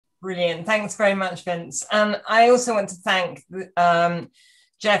Brilliant. Thanks very much, Vince. And I also want to thank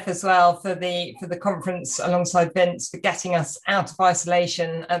Jeff as well for the conference alongside Vince for getting us out of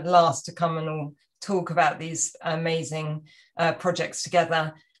isolation at last to come and all talk about these amazing projects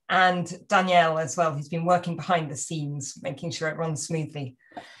together. And Danielle as well, who's been working behind the scenes, making sure it runs smoothly.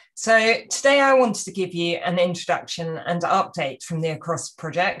 So today I wanted to give you an introduction and update from the Across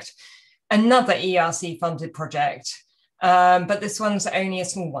project, another ERC funded project. But this one's only a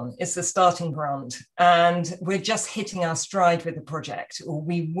small one. It's the starting grant. And we're just hitting our stride with the project, or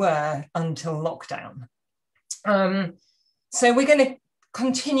we were until lockdown. So we're going to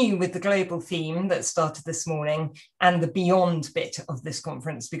continue with the global theme that started this morning and the beyond bit of this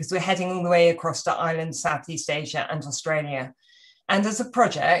conference, because we're heading all the way across to Ireland, Southeast Asia and Australia. And as a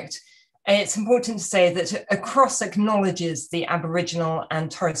project, it's important to say that Across acknowledges the Aboriginal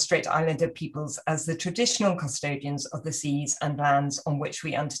and Torres Strait Islander peoples as the traditional custodians of the seas and lands on which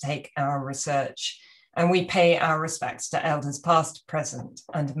we undertake our research. And we pay our respects to elders past, present,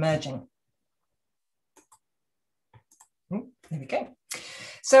 and emerging. There we go.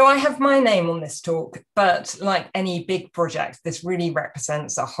 So I have my name on this talk, but like any big project, this really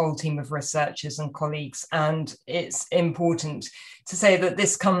represents a whole team of researchers and colleagues. And it's important to say that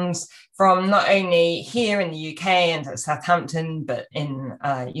this comes from not only here in the UK and at Southampton, but in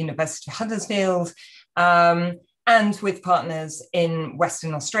University of Huddersfield, and with partners in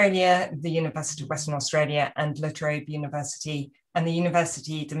Western Australia, the University of Western Australia and La Trobe University, and the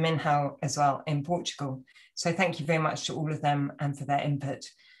University de Minho as well in Portugal. So thank you very much to all of them and for their input.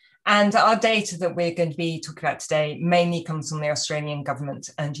 And our data that we're going to be talking about today mainly comes from the Australian government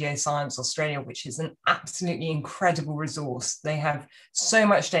and Geoscience Australia, which is an absolutely incredible resource. They have so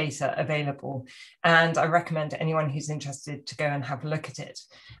much data available, and I recommend anyone who's interested to go and have a look at it.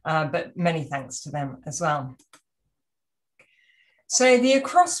 But many thanks to them as well. So the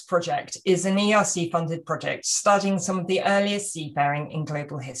Across project is an ERC funded project studying some of the earliest seafaring in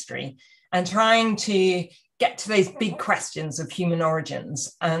global history and trying to get to those big questions of human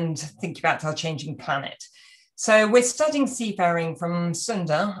origins and think about our changing planet. So we're studying seafaring from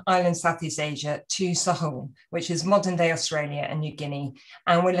Sunda, Island, Southeast Asia, to Sahul, which is modern day Australia and New Guinea.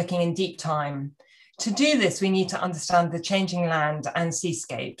 And we're looking in deep time. To do this, we need to understand the changing land and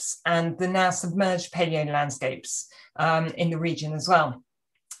seascapes and the now submerged paleolandscapes in the region as well.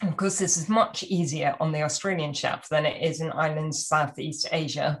 And of course, this is much easier on the Australian shelf than it is in islands Southeast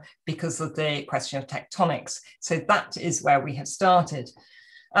Asia because of the question of tectonics. So that is where we have started.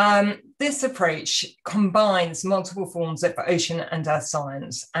 This approach combines multiple forms of ocean and earth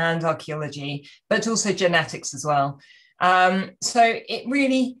science and archaeology, but also genetics as well. So it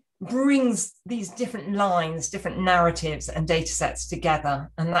really brings these different lines, different narratives and data sets together.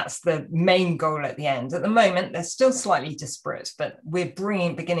 And that's the main goal at the end. At the moment, they're still slightly disparate, but we're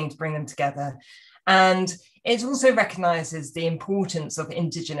beginning to bring them together. And it also recognizes the importance of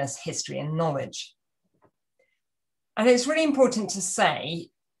Indigenous history and knowledge. And it's really important to say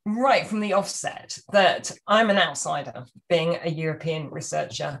right from the offset that I'm an outsider, being a European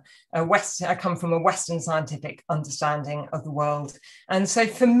researcher. I come from a Western scientific understanding of the world. And so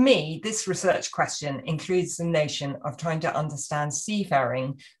for me, this research question includes the notion of trying to understand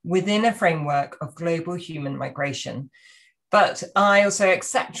seafaring within a framework of global human migration. But I also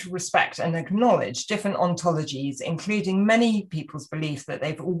accept, respect, and acknowledge different ontologies, including many people's belief that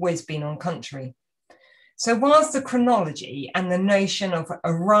they've always been on country. So whilst the chronology and the notion of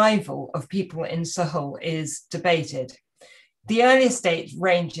arrival of people in Sahul is debated, the earliest date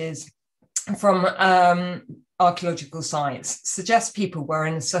ranges from archaeological sites, suggests people were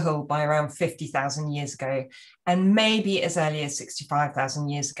in Sahul by around 50,000 years ago, and maybe as early as 65,000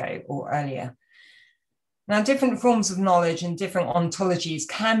 years ago or earlier. Now, different forms of knowledge and different ontologies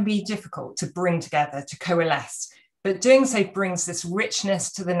can be difficult to bring together, to coalesce, but doing so brings this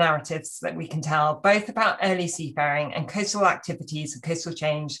richness to the narratives that we can tell, both about early seafaring and coastal activities and coastal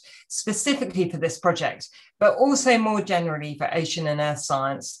change, specifically for this project, but also more generally for ocean and earth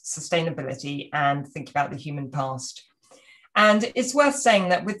science, sustainability, and think about the human past. And it's worth saying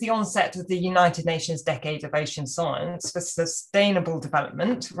that with the onset of the United Nations Decade of Ocean Science for Sustainable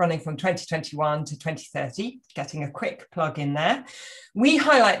Development, running from 2021 to 2030, getting a quick plug in there, we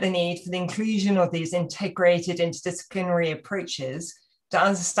highlight the need for the inclusion of these integrated interdisciplinary approaches to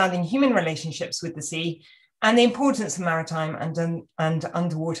understanding human relationships with the sea and the importance of maritime and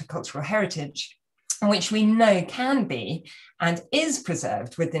underwater cultural heritage, which we know can be and is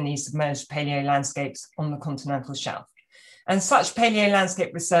preserved within these submerged paleolandscapes on the continental shelf. And such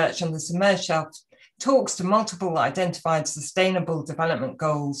paleolandscape research on the submerged shelf talks to multiple identified sustainable development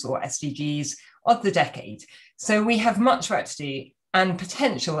goals, or SDGs, of the decade. So we have much work to do and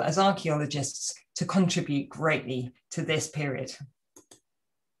potential as archaeologists to contribute greatly to this period.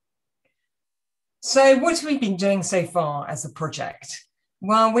 So what have we been doing so far as a project?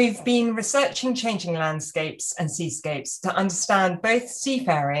 Well, we've been researching changing landscapes and seascapes to understand both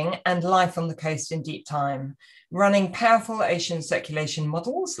seafaring and life on the coast in deep time, running powerful ocean circulation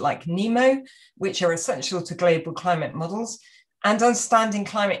models like NEMO, which are essential to global climate models, and understanding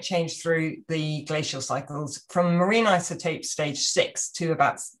climate change through the glacial cycles from marine isotope stage 6 to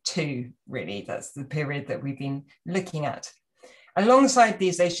about 2, really. That's the period that we've been looking at. Alongside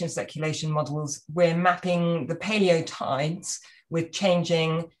these ocean circulation models, we're mapping the paleotides with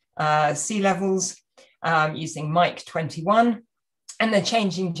changing sea levels using Mike 21 and the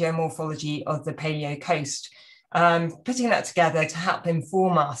changing geomorphology of the paleo coast, putting that together to help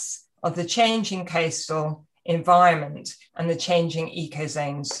inform us of the changing coastal environment and the changing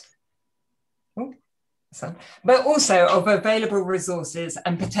ecozones, but also of available resources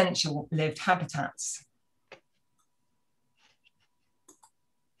and potential lived habitats.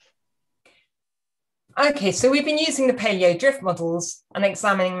 Okay, so we've been using the paleo drift models and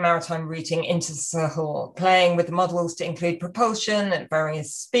examining maritime routing into the Sahul, playing with the models to include propulsion at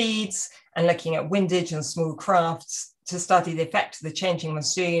various speeds and looking at windage and small crafts to study the effect of the changing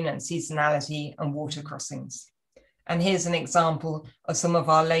monsoon and seasonality and water crossings. And here's an example of some of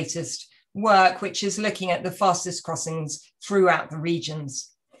our latest work, which is looking at the fastest crossings throughout the regions.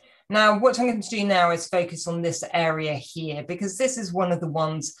 Now, what I'm going to do now is focus on this area here, because this is one of the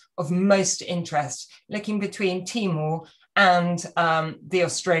ones of most interest, looking between Timor and the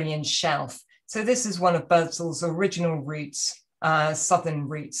Australian shelf. So this is one of Birdsall's original routes, southern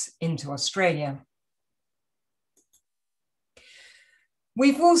routes into Australia.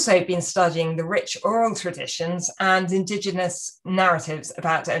 We've also been studying the rich oral traditions and Indigenous narratives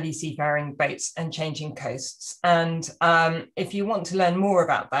about early seafaring boats and changing coasts. And if you want to learn more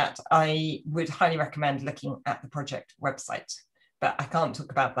about that, I would highly recommend looking at the project website, but I can't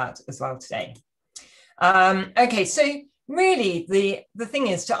talk about that as well today. Okay, so really the thing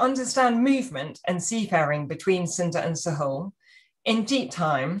is to understand movement and seafaring between Sunda and Sahul in deep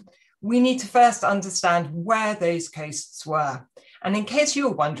time, we need to first understand where those coasts were. And in case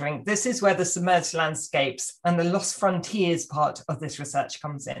you're wondering, this is where the submerged landscapes and the lost frontiers part of this research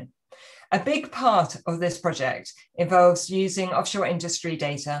comes in. A big part of this project involves using offshore industry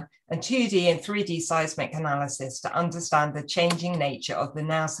data and 2D and 3D seismic analysis to understand the changing nature of the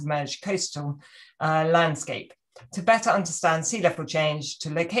now submerged coastal landscape, to better understand sea level change,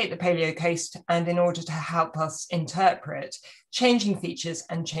 to locate the paleo coast, and in order to help us interpret changing features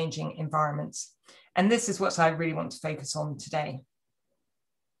and changing environments. And this is what I really want to focus on today.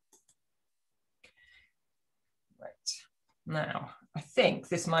 Now, I think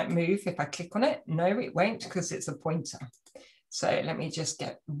this might move if I click on it. No, it won't, because it's a pointer. So let me just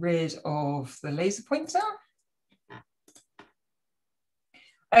get rid of the laser pointer.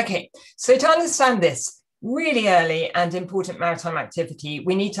 Okay, so to understand this really early and important maritime activity,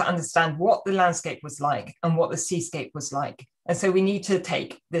 we need to understand what the landscape was like and what the seascape was like. And so we need to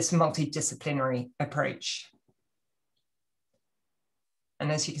take this multidisciplinary approach.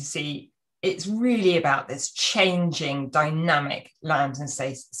 And as you can see, it's really about this changing dynamic land and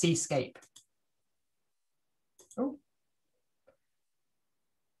seascape. Ooh.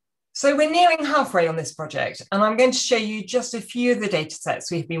 So we're nearing halfway on this project, and I'm going to show you just a few of the data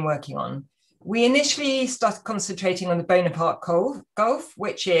sets we've been working on. We initially started concentrating on the Bonaparte Gulf,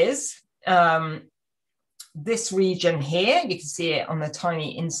 which is this region here. You can see it on the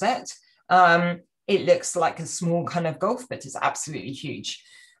tiny inset. It looks like a small kind of gulf, but it's absolutely huge.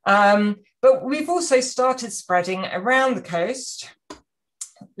 But we've also started spreading around the coast,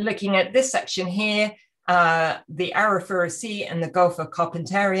 looking at this section here, the Arafura Sea and the Gulf of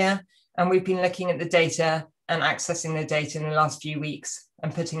Carpentaria. And we've been looking at the data and accessing the data in the last few weeks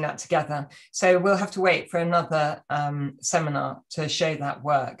and putting that together. So we'll have to wait for another seminar to show that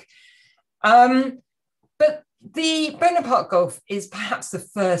work. But the Bonaparte Gulf is perhaps the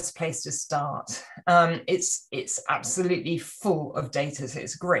first place to start. It's absolutely full of data, so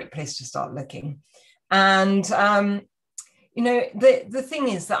it's a great place to start looking. And you know, the thing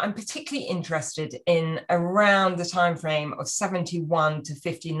is that I'm particularly interested in around the time frame of 71 to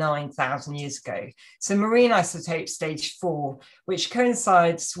 59,000 years ago. So marine isotope stage 4, which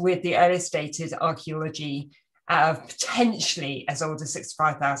coincides with the earliest dated archaeology potentially as old as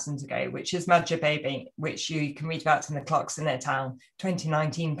 65,000 ago, which is Madja Baby, which you can read about in the Clarkson et al.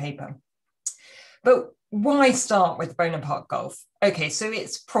 2019 paper. But why start with the Bonaparte Gulf? Okay, so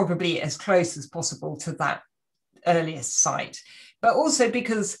it's probably as close as possible to that earliest site, but also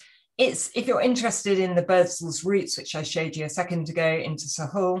because if you're interested in the Birdsall's routes, which I showed you a second ago into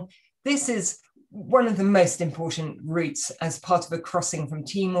Sahul, this is one of the most important routes as part of a crossing from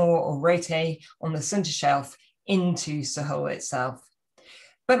Timor or Rote on the Sunda Shelf into Sahul itself.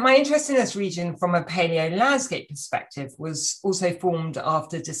 But my interest in this region from a paleolandscape perspective was also formed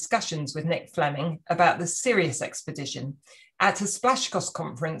after discussions with Nick Fleming about the Sirius expedition at a Splashcos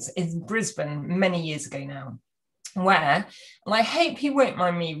conference in Brisbane many years ago now, where, and I hope he won't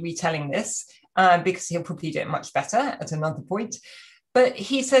mind me retelling this because he'll probably do it much better at another point, but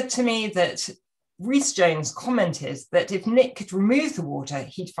he said to me that Rhys Jones commented that if Nick could remove the water,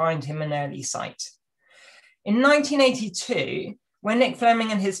 he'd find him an early site. In 1982, when Nick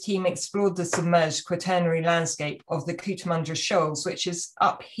Fleming and his team explored the submerged quaternary landscape of the Cootamundra Shoals, which is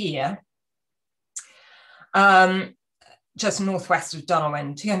up here, just northwest of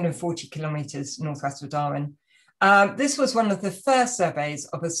Darwin, 240 kilometres northwest of Darwin. This was one of the first surveys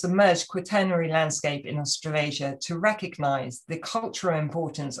of a submerged quaternary landscape in Australasia to recognise the cultural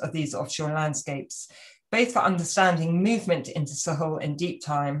importance of these offshore landscapes, both for understanding movement into Sahul in deep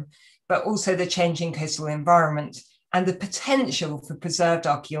time, but also the changing coastal environment and the potential for preserved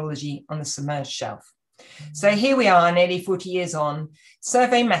archaeology on the submerged shelf. So here we are, nearly 40 years on.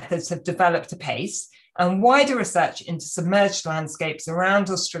 Survey methods have developed apace, and wider research into submerged landscapes around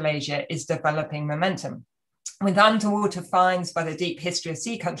Australasia is developing momentum, with underwater finds by the Deep History of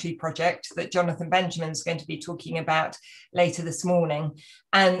Sea Country project that Jonathan Benjamin's going to be talking about later this morning,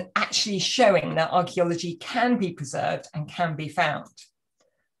 and actually showing that archaeology can be preserved and can be found.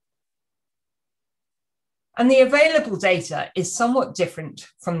 And the available data is somewhat different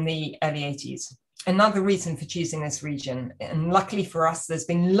from the early 80s. Another reason for choosing this region, and luckily for us, there's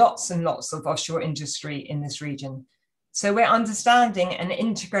been lots and lots of offshore industry in this region. So we're understanding an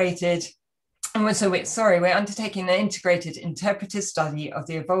integrated, we're undertaking an integrated interpretive study of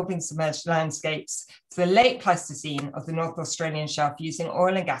the evolving submerged landscapes for the late Pleistocene of the North Australian shelf using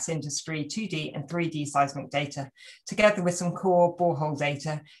oil and gas industry 2D and 3D seismic data, together with some core borehole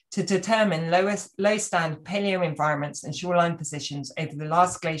data to determine low stand paleo environments and shoreline positions over the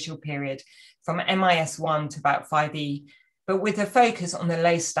last glacial period from MIS1 to about 5E, but with a focus on the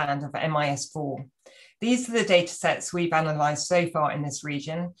low stand of MIS4. These are the data sets we've analysed so far in this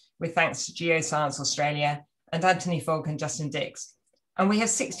region, with thanks to Geoscience Australia and Anthony Fogg and Justin Dix. And we have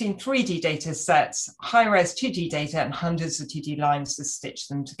 16 3D data sets, high-res 2D data, and hundreds of 2D lines to stitch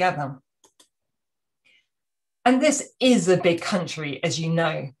them together. And this is a big country, as you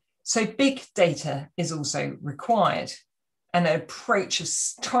know, so big data is also required. An approach of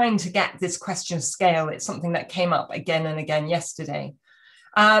trying to get this question scale, it's something that came up again and again yesterday.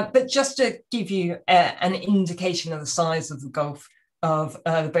 But just to give you an indication of the size of the Gulf, of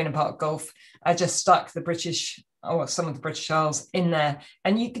the Bonaparte Gulf, I just stuck the British, or some of the British Isles in there,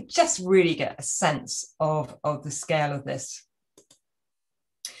 and you could just really get a sense of the scale of this.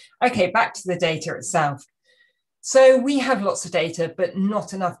 Okay, back to the data itself. So we have lots of data, but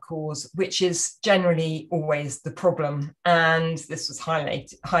not enough cores, which is generally always the problem. And this was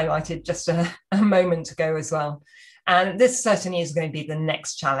highlighted just a moment ago as well. And this certainly is going to be the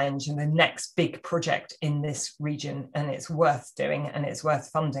next challenge and the next big project in this region, and it's worth doing and it's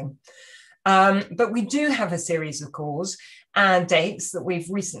worth funding. But we do have a series of cores and dates that we've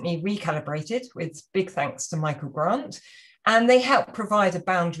recently recalibrated, with big thanks to Michael Grant, and they help provide a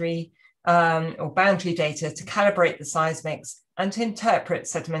boundary data to calibrate the seismics and to interpret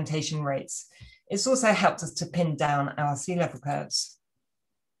sedimentation rates. It's also helped us to pin down our sea level curves.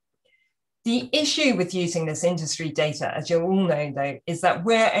 The issue with using this industry data, as you all know, though, is that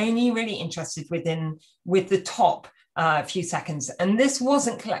we're only really interested with the top few seconds. And this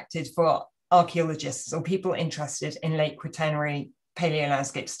wasn't collected for archaeologists or people interested in late Quaternary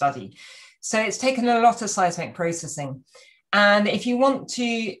paleolandscape study. So it's taken a lot of seismic processing. And if you want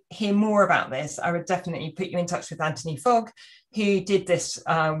to hear more about this, I would definitely put you in touch with Anthony Fogg, who did this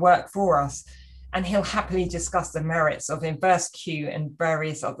work for us. And he'll happily discuss the merits of inverse Q and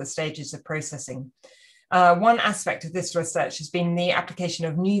various other stages of processing. One aspect of this research has been the application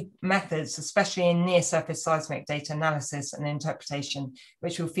of new methods, especially in near-surface seismic data analysis and interpretation,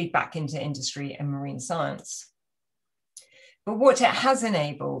 which will feed back into industry and marine science. But what it has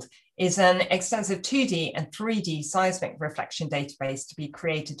enabled is an extensive 2D and 3D seismic reflection database to be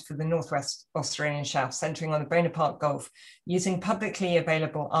created for the Northwest Australian shelf, centering on the Bonaparte Gulf, using publicly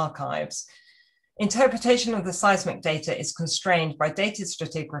available archives. Interpretation of the seismic data is constrained by dated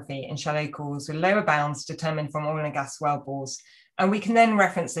stratigraphy in shallow cores with lower bounds determined from oil and gas well bores. And we can then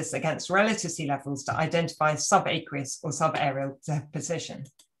reference this against relative sea levels to identify subaqueous or subaerial deposition.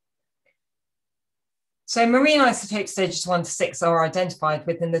 So marine isotope stages 1 to 6 are identified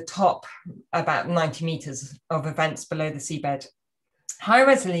within the top about 90 meters of events below the seabed. High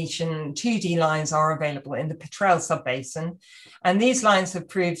resolution 2D lines are available in the Petrel subbasin, and these lines have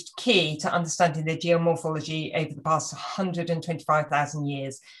proved key to understanding the geomorphology over the past 125,000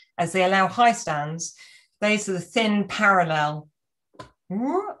 years, as they allow high stands. Those are the thin parallel,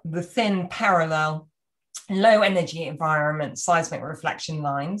 low energy environment seismic reflection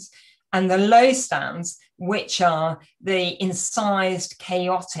lines, and the low stands, which are the incised,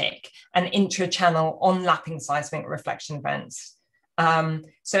 chaotic, and intra-channel on-lapping seismic reflection events. So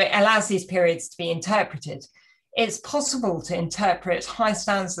it allows these periods to be interpreted. It's possible to interpret high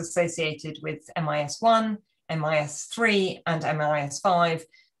stands associated with MIS1, MIS3, and MIS5,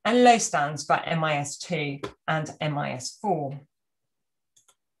 and low stands for MIS2 and MIS4.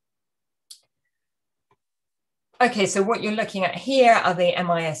 Okay, so what you're looking at here are the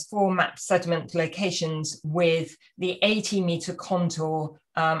MIS4 mapped sediment locations with the 80-meter contour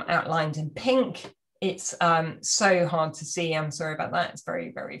outlined in pink. It's so hard to see, I'm sorry about that. It's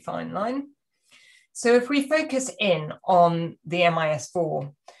very, very fine line. So if we focus in on the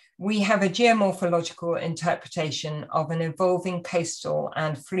MIS4, we have a geomorphological interpretation of an evolving coastal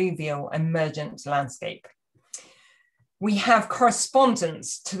and fluvial emergent landscape. We have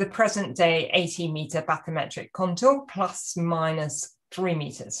correspondence to the present day 80-meter bathymetric contour plus minus 3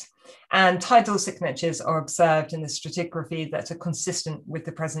 meters. And tidal signatures are observed in the stratigraphy that are consistent with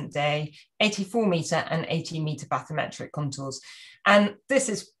the present day 84-meter and 80-meter bathymetric contours. And this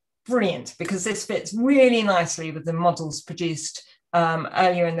is brilliant because this fits really nicely with the models produced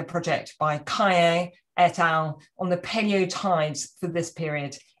earlier in the project by Kaye et al. On the paleotides for this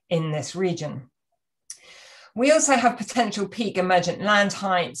period in this region. We also have potential peak emergent land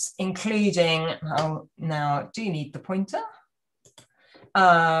heights, including, now I do need the pointer,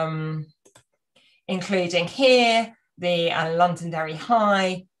 including here, the Londonderry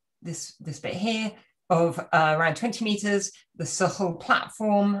High, this bit here, of around 20 meters, the Sahul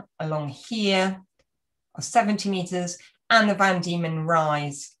platform along here of 70 meters, and the Van Diemen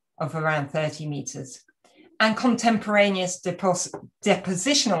Rise of around 30 meters. And contemporaneous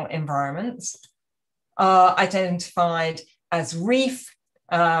depositional environments are identified as reef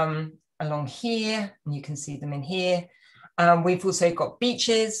along here, and you can see them in here. We've also got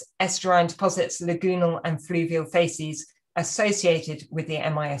beaches, estuarine deposits, lagoonal and fluvial facies associated with the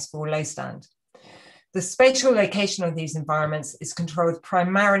MIS4 low stand. The spatial location of these environments is controlled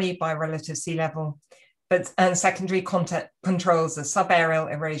primarily by relative sea level, and secondary controls are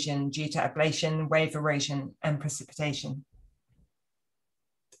subaerial erosion due to ablation, wave erosion, and precipitation.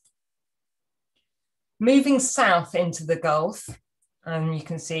 Moving south into the Gulf, you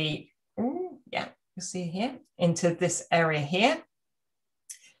can see, you see here, into this area here,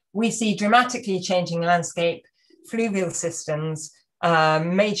 we see dramatically changing landscape, fluvial systems,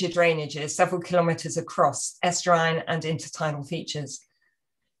 major drainages, several kilometers across, estuarine and intertidal features.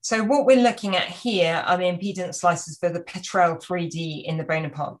 So what we're looking at here are the impedance slices for the Petrel 3D in the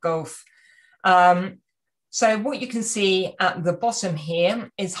Bonaparte Gulf. So what you can see at the bottom here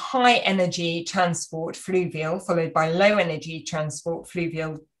is high energy transport fluvial, followed by low energy transport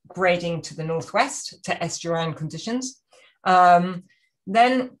fluvial grading to the northwest to estuarine conditions.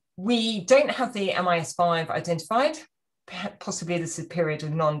 Then we don't have the MIS5 identified, possibly this is a period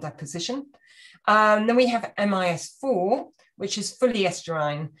of non-deposition. Then we have MIS4, which is fully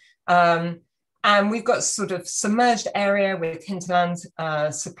estuarine. And we've got sort of submerged area with hinterland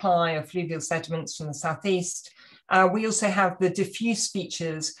supply of fluvial sediments from the southeast. We also have the diffuse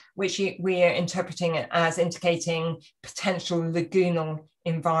features, which we are interpreting as indicating potential lagoonal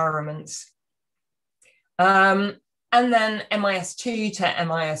environments. And then MIS2 to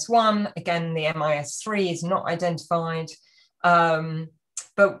MIS1, again, the MIS3 is not identified.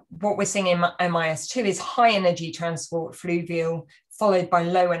 But what we're seeing in MIS2 is high energy transport fluvial, followed by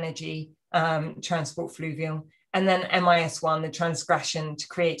low energy transport fluvial, and then MIS1, the transgression to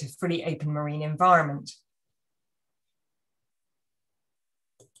create a fully open marine environment.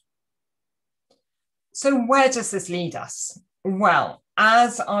 So where does this lead us? Well,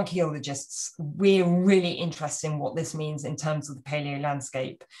 as archaeologists, we're really interested in what this means in terms of the paleo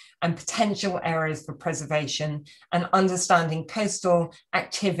landscape and potential areas for preservation and understanding coastal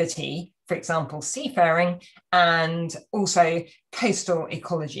activity, for example, seafaring, and also coastal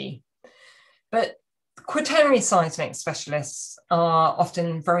ecology. But quaternary seismic specialists are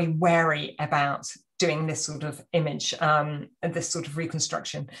often very wary about doing this sort of image, this sort of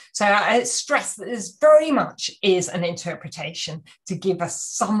reconstruction. So I stress that this very much is an interpretation to give us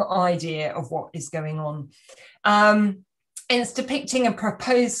some idea of what is going on. It's depicting a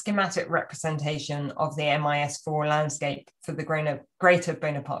proposed schematic representation of the MIS4 landscape for the Greater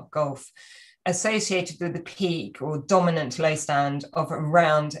Bonaparte Gulf, associated with the peak or dominant low stand of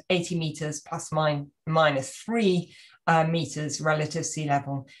around 80 meters plus minus 3 meters relative sea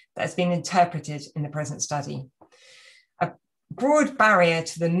level that has been interpreted in the present study. A broad barrier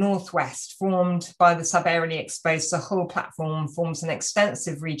to the northwest formed by the subaerially exposed Sahul platform forms an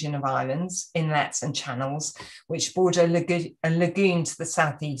extensive region of islands, inlets and channels, which border a lagoon to the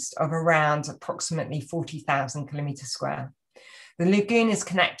southeast of around approximately 40,000 kilometers square. The lagoon is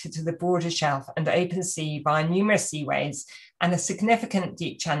connected to the broader shelf and open sea by numerous seaways and a significant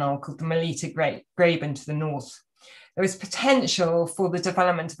deep channel called the Melita Graben to the north. There is potential for the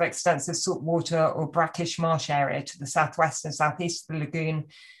development of extensive saltwater or brackish marsh area to the southwest and southeast of the lagoon,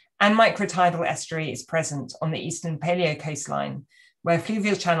 and microtidal estuary is present on the eastern paleo coastline, where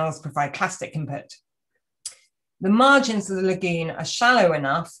fluvial channels provide clastic input. The margins of the lagoon are shallow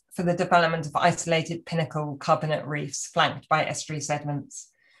enough for the development of isolated pinnacle carbonate reefs flanked by estuary sediments.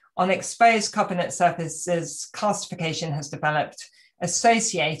 On exposed carbonate surfaces, classification has developed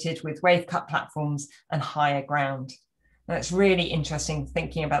associated with wave-cut platforms and higher ground. And it's really interesting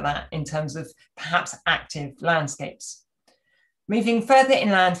thinking about that in terms of perhaps active landscapes. Moving further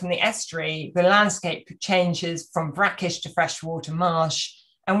inland from the estuary, the landscape changes from brackish to freshwater marsh,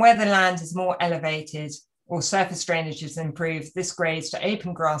 and where the land is more elevated or surface drainage is improved, this grades to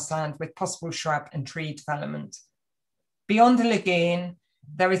open grassland with possible shrub and tree development. Beyond the lagoon,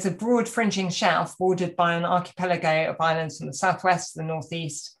 there is a broad fringing shelf bordered by an archipelago of islands from the southwest to the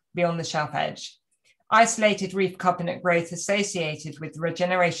northeast beyond the shelf edge. Isolated reef carbonate growth associated with the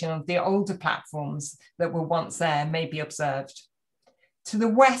regeneration of the older platforms that were once there may be observed. To the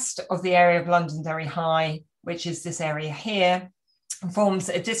west of the area of Londonderry High, which is this area here, forms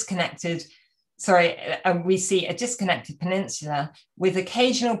a we see a disconnected peninsula with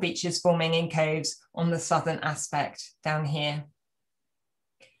occasional beaches forming in coves on the southern aspect down here.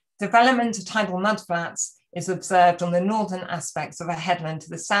 Development of tidal mudflats is observed on the northern aspects of a headland to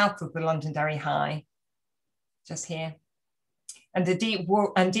the south of the Londonderry High, just here. And the deep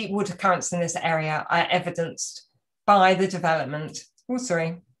water currents in this area are evidenced by the development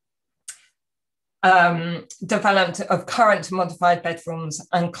of current modified bedforms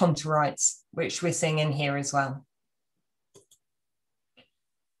and contourites, which we're seeing in here as well.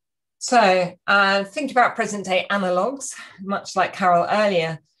 So think about present day analogues, much like Carol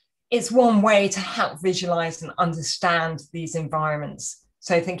earlier. It's one way to help visualize and understand these environments.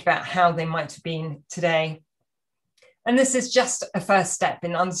 So think about how they might have been today. And this is just a first step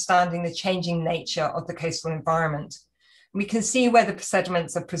in understanding the changing nature of the coastal environment. We can see where the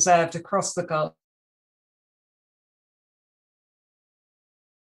sediments are preserved across the Gulf.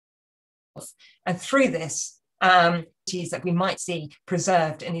 And through this, that we might see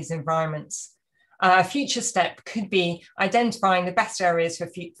preserved in these environments. A future step could be identifying the best areas for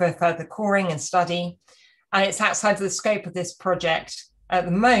further coring and study. It's outside of the scope of this project at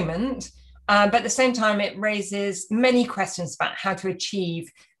the moment, but at the same time, it raises many questions about how to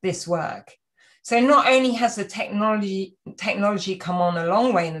achieve this work. So not only has the technology come on a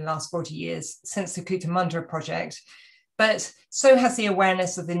long way in the last 40 years since the Cootamundra project, but so has the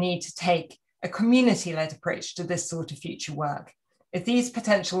awareness of the need to take a community-led approach to this sort of future work, if these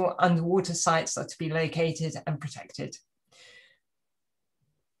potential underwater sites are to be located and protected.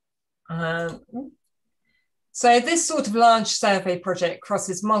 So this sort of large survey project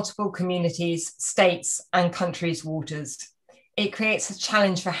crosses multiple communities, states, and countries' waters. It creates a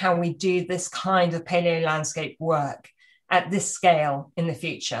challenge for how we do this kind of paleolandscape work at this scale in the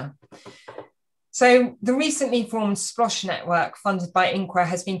future. So the recently formed SPLOSH network funded by INCRA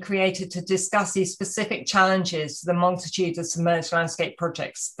has been created to discuss these specific challenges to the multitude of submerged landscape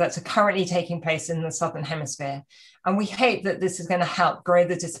projects that are currently taking place in the Southern Hemisphere. And we hope that this is going to help grow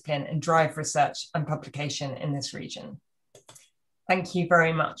the discipline and drive research and publication in this region. Thank you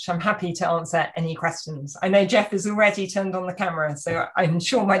very much. I'm happy to answer any questions. I know Jeff has already turned on the camera, so I'm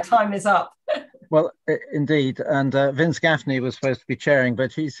sure my time is up. Well, indeed, and Vince Gaffney was supposed to be chairing,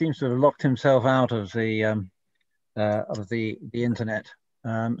 but he seems to have locked himself out of the internet.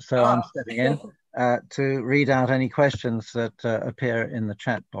 So I'm stepping in to read out any questions that appear in the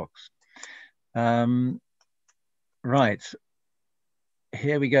chat box. Right,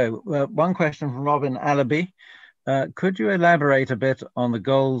 here we go. One question from Robin Allaby. Could you elaborate a bit on the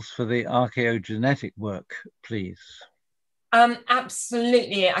goals for the archaeogenetic work, please?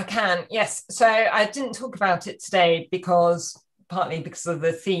 Absolutely, I can. Yes. So I didn't talk about it today partly because of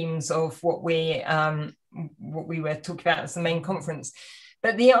the themes of what we were talking about as the main conference.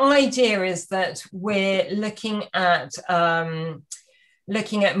 But the idea is that we're looking at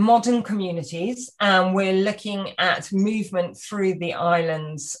modern communities, and we're looking at movement through the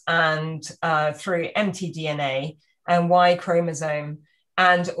islands and through mtDNA and Y chromosome,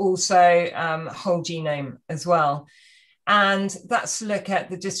 and also whole genome as well. And that's look at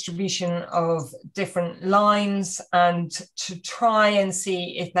the distribution of different lines and to try and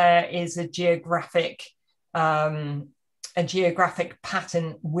see if there is a geographic pattern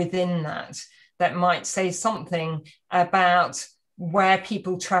within that might say something about where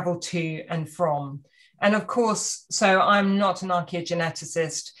people travel to and from. And of course, so I'm not an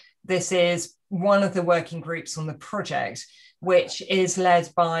archaeogeneticist. This is one of the working groups on the project, which is led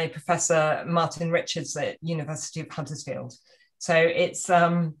by Professor Martin Richards at University of Huddersfield. So it's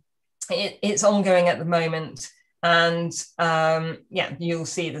ongoing at the moment. And yeah, you'll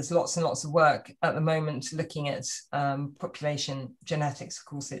see there's lots and lots of work at the moment looking at population genetics. Of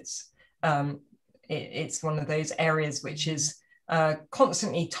course, it's one of those areas which is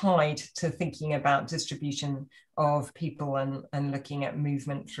constantly tied to thinking about distribution of people and looking at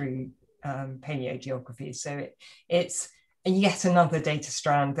movement through paleogeography. So it's yet another data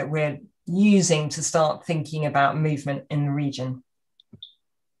strand that we're using to start thinking about movement in the region.